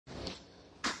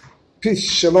Peace,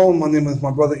 shalom. My name is my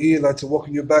brother E. I'd like to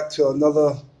welcome you back to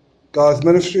another God's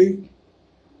ministry.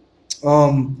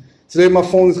 Today my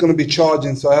phone is going to be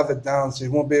charging, so I have it down, so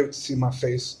you won't be able to see my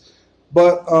face.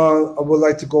 But I would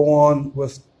like to go on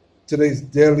with today's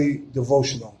daily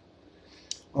devotional.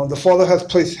 The Father has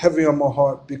placed heavy on my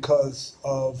heart because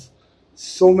of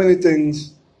so many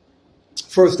things.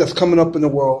 First, that's coming up in the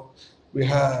world. We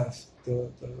have the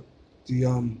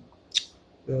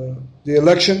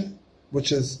election,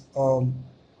 which is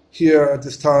here at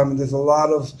this time, and there's a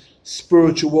lot of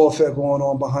spiritual warfare going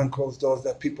on behind closed doors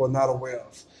that people are not aware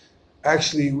of.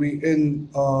 Actually, we in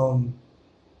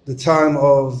the time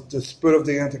of the spirit of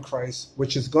the antichrist,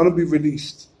 which is going to be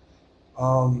released.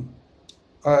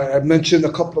 I mentioned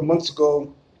a couple of months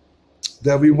ago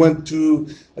that we went through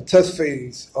a test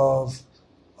phase of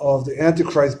the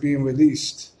antichrist being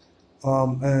released,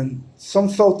 and some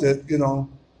felt it,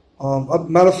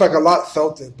 matter of fact, a lot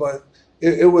felt it, but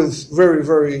it was very,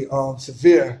 very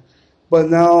severe.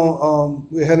 But now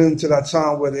we're heading into that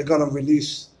time where they're going to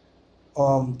release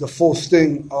the full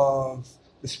sting of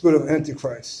the spirit of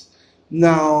Antichrist.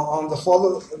 Now, the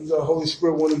Father and the Holy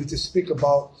Spirit wanted me to speak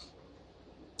about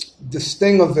the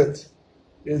sting of it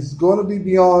is going to be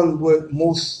beyond what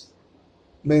most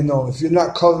may know. If you're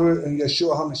not covered in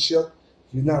Yeshua HaMashiach,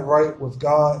 you're not right with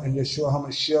God and Yeshua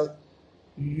HaMashiach,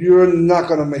 you're not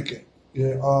going to make it.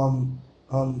 Yeah,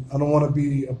 I don't want to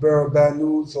be a bearer of bad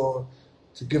news or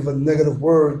to give a negative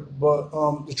word, but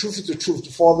the truth is the truth.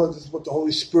 The Father, this is what the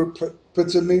Holy Spirit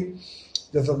puts in me.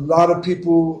 There's a lot of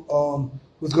people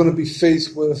who's going to be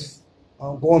faced with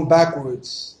going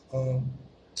backwards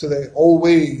to their old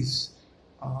ways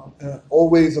and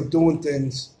old ways of doing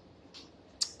things,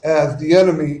 as the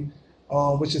enemy,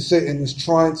 which is Satan, is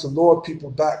trying to lure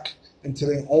people back into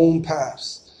their own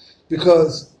paths.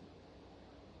 Because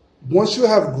once you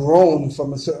have grown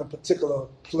from a certain particular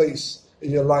place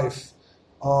in your life,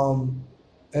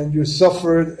 and you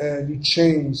suffered and you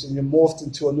changed and you morphed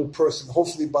into a new person,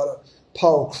 hopefully by the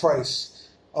power of Christ,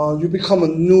 you become a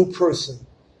new person.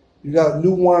 You got a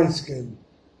new wineskin.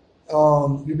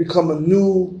 You become a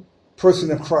new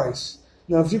person in Christ.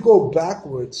 Now, if you go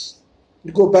backwards,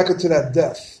 you go back into that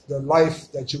death, the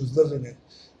life that you was living in,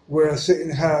 where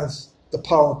Satan has the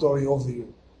power and authority over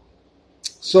you.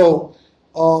 So,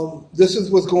 this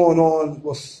is what's going on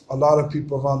with a lot of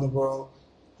people around the world.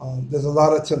 There's a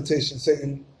lot of temptation.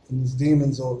 Satan and his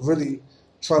demons are really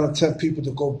trying to tempt people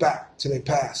to go back to their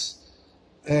past.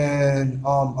 And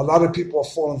a lot of people are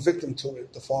falling victim to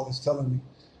it, the Father's telling me.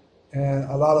 And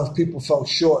a lot of people fell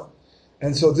short.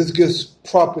 And so this gives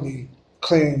property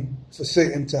claim for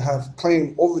Satan to have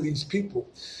claim over these people.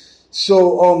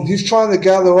 So he's trying to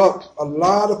gather up a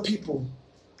lot of people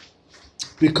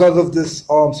because of this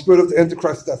spirit of the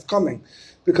Antichrist that's coming.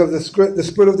 Because the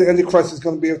spirit of the Antichrist is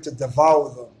going to be able to devour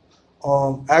them.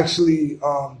 I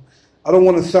don't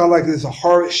want to sound like it's a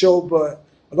horror show, but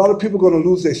a lot of people are going to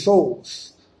lose their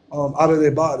souls out of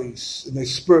their bodies and their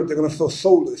spirit. They're going to feel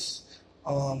soulless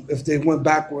if they went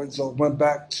backwards or went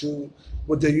back to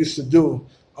what they used to do.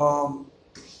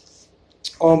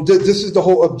 This is the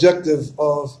whole objective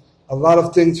of a lot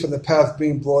of things from the past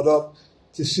being brought up,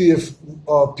 to see if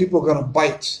people are going to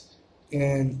bite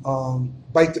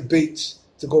the bait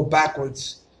to go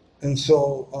backwards. And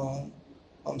so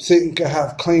Satan can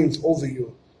have claims over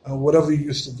you and whatever you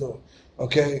used to do.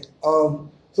 Okay? So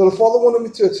the Father wanted me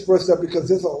to express that because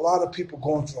there's a lot of people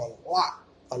going through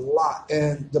a lot.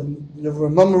 And the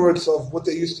remembrance of what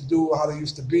they used to do, how they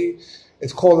used to be,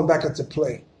 is calling back into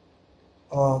play.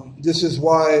 This is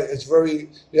why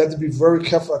you have to be very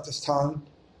careful at this time.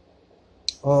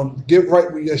 Get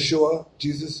right with Yeshua,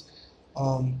 Jesus.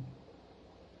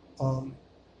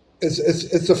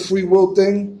 It's a free will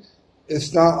thing.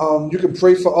 It's not. You can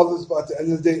pray for others, but at the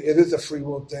end of the day, it is a free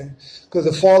will thing, because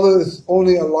the Father is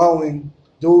only allowing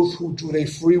those who do their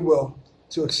free will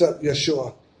to accept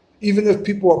Yeshua. Even if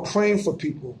people are praying for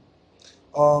people,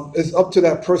 it's up to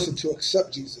that person to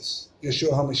accept Jesus,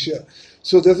 Yeshua HaMashiach.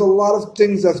 So there's a lot of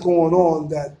things that's going on,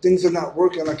 that things are not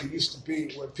working like it used to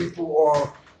be, where people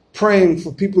are praying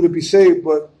for people to be saved,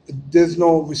 but there's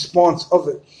no response of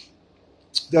it.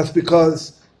 That's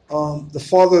because the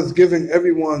Father is giving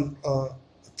everyone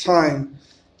time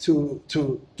to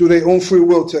do their own free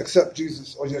will to accept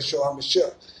Jesus or Yeshua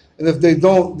HaMashiach. And if they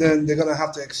don't, then they're going to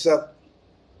have to accept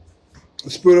the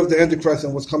spirit of the Antichrist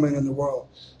and what's coming in the world.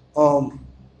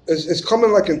 It's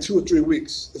coming like in 2 or 3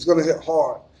 weeks. It's going to hit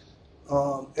hard.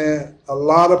 And a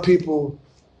lot of people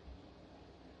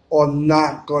are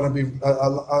not going to be.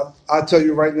 I tell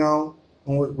you right now,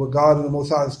 and what God and the Most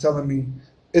High is telling me,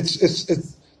 it's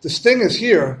the sting is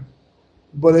here,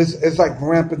 but it's like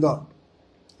ramping up.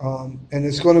 And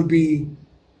it's going to be,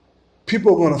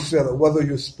 people are going to feel it, whether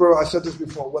you're spiritual. I said this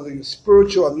before, whether you're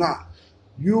spiritual or not,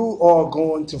 you are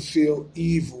going to feel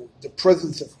evil, the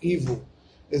presence of evil.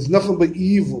 There's nothing but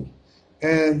evil.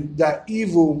 And that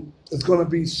evil is going to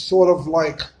be sort of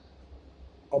like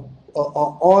a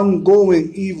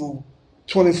ongoing evil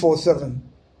 24/7.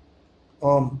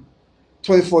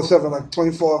 24/7, like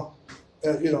 24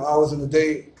 hours in the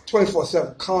day,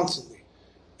 24/7, constantly.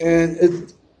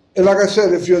 And like I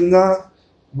said, if you're not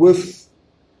with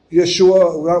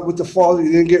Yeshua, not with the Father,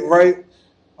 you didn't get right.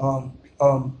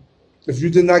 If you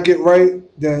did not get right,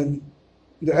 then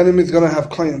the enemy is going to have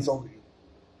claims over you.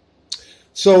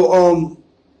 So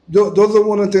those are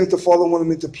one of the things the Father wanted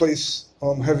me to place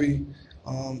heavy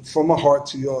from my heart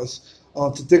to yours,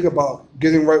 to think about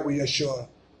getting right with Yeshua.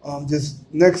 This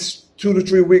next 2 to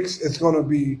 3 weeks is going to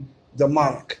be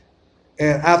demonic.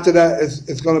 And after that,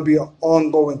 it's going to be an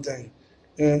ongoing thing.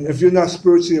 And if you're not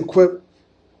spiritually equipped,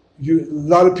 a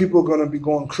lot of people are going to be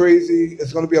going crazy.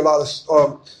 It's going to be a lot of,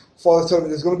 Father telling me,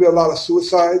 there's going to be a lot of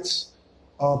suicides,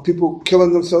 people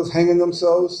killing themselves, hanging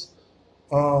themselves.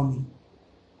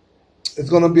 It's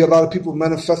going to be a lot of people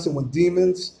manifesting with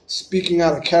demons, speaking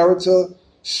out of character,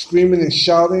 screaming and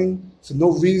shouting for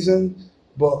no reason,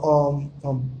 but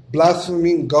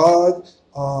blaspheming God,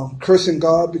 cursing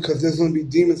God, because there's going to be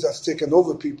demons that's taking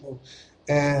over people.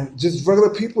 And just regular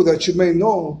people that you may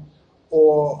know,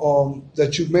 or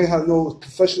that you may have known,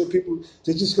 professional people,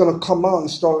 they're just going to come out and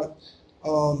start,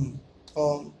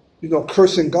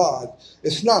 cursing God.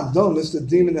 It's not them. It's the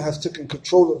demon that has taken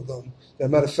control of them, that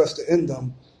manifested in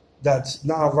them, that's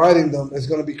now riding them, is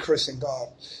going to be cursing God.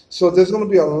 So there's going to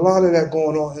be a lot of that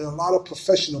going on in a lot of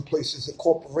professional places and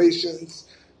corporations,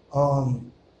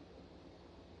 and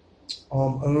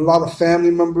a lot of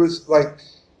family members. Like,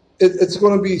 it's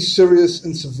going to be serious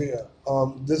and severe.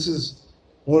 This is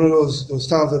one of those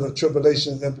times of the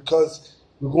tribulation, and because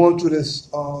we're going through this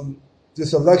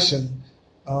election,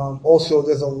 also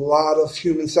there's a lot of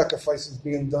human sacrifices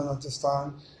being done at this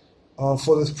time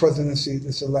for this presidency,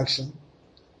 this election.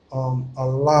 A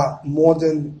lot more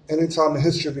than any time in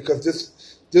history, because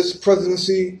this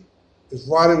presidency is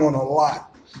riding on a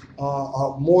lot,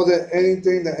 more than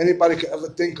anything that anybody could ever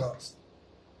think of.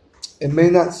 It may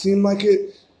not seem like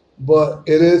it, but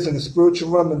it is in the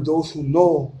spiritual realm, and those who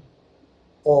know,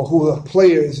 or who are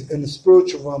players in the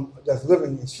spiritual realm that's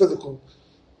living, it's physical,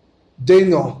 they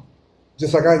know,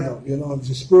 just like I know. If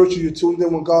you're spiritual, you're tuned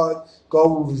in with God, God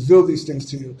will reveal these things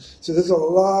to you. So there's a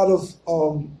lot of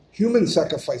human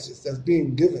sacrifices that's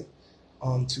being given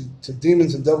to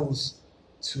demons and devils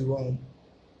to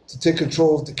take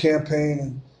control of the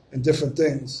campaign and different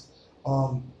things.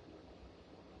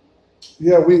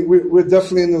 We're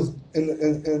definitely in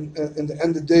the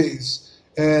end of days.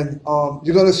 And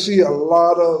you're going to see a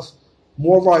lot of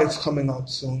more riots coming up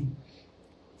soon.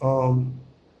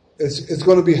 It's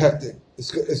going to be hectic.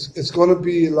 It's going to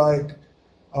be like,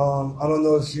 I don't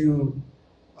know if you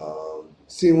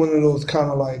seen one of those kind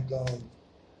of like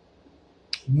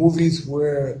movies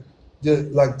where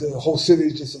the whole city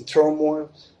is just in turmoil.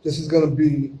 This is going to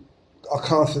be a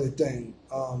constant thing,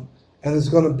 and it's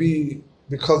going to be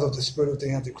because of the spirit of the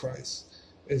antichrist.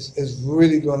 It's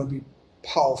really going to be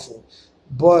powerful.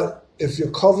 But if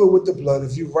you're covered with the blood,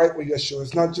 if you're right with Yeshua,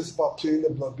 it's not just about pleading the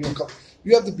blood, being covered.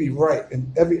 You have to be right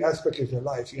in every aspect of your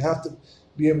life. You have to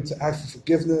be able to ask for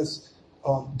forgiveness.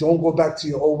 Don't go back to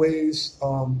your old ways.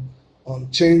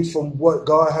 Change from what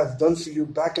God has done for you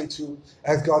back into,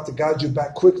 ask God to guide you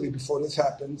back quickly before this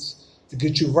happens, to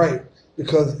get you right.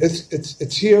 Because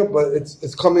it's here, but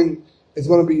it's coming. It's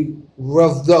going to be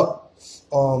revved up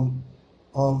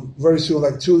very soon,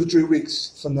 like 2 to 3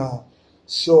 weeks from now.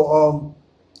 So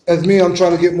as me, I'm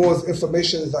trying to get more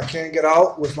information as I can get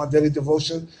out with my daily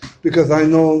devotion, because I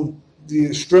know the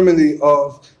extremity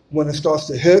of when it starts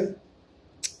to hit,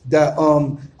 that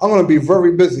I'm going to be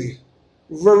very busy.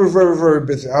 Very, very, very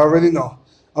busy. I already know.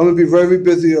 I'm going to be very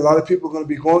busy. A lot of people are going to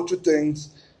be going through things,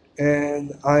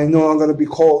 and I know I'm going to be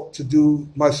called to do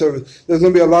my service. There's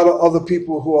going to be a lot of other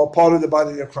people who are part of the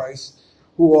body of Christ,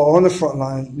 who are on the front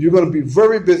line. You're going to be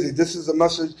very busy. This is a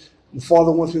message the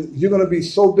Father wants me. You're going to be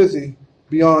so busy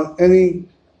beyond any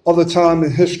other time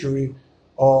in history,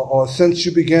 or since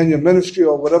you began your ministry,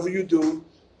 or whatever you do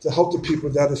to help the people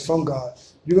that is from God.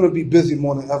 You're going to be busy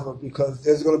more than ever, because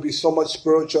there's going to be so much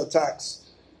spiritual attacks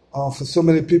for so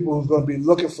many people who's going to be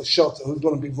looking for shelter, who's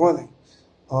going to be running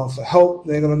for help.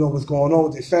 They're going to know what's going on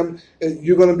with their family.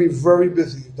 You're going to be very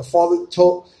busy. The Father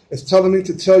is telling me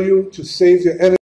to tell you to save your energy.